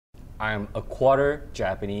I'm a quarter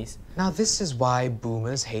Japanese. Now this is why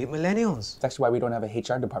boomers hate millennials. That's why we don't have a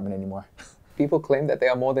HR department anymore. People claim that there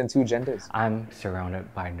are more than 2 genders. I'm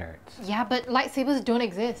surrounded by nerds. Yeah, but lightsabers don't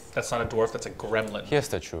exist. That's not a dwarf, that's a gremlin. Here's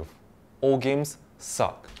the truth. Old games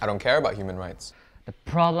suck. I don't care about human rights. The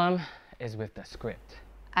problem is with the script.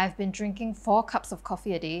 I've been drinking 4 cups of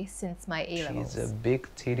coffee a day since my A-levels. She's a big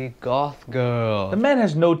titty goth girl. The man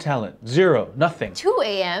has no talent. 0. Nothing. 2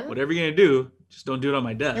 a.m. Whatever you're gonna do, just don't do it on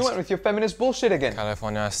my desk. You went with your feminist bullshit again.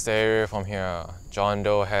 California, stay away from here. John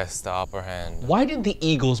Doe has the upper hand. Why did the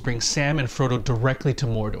Eagles bring Sam and Frodo directly to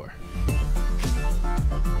Mordor?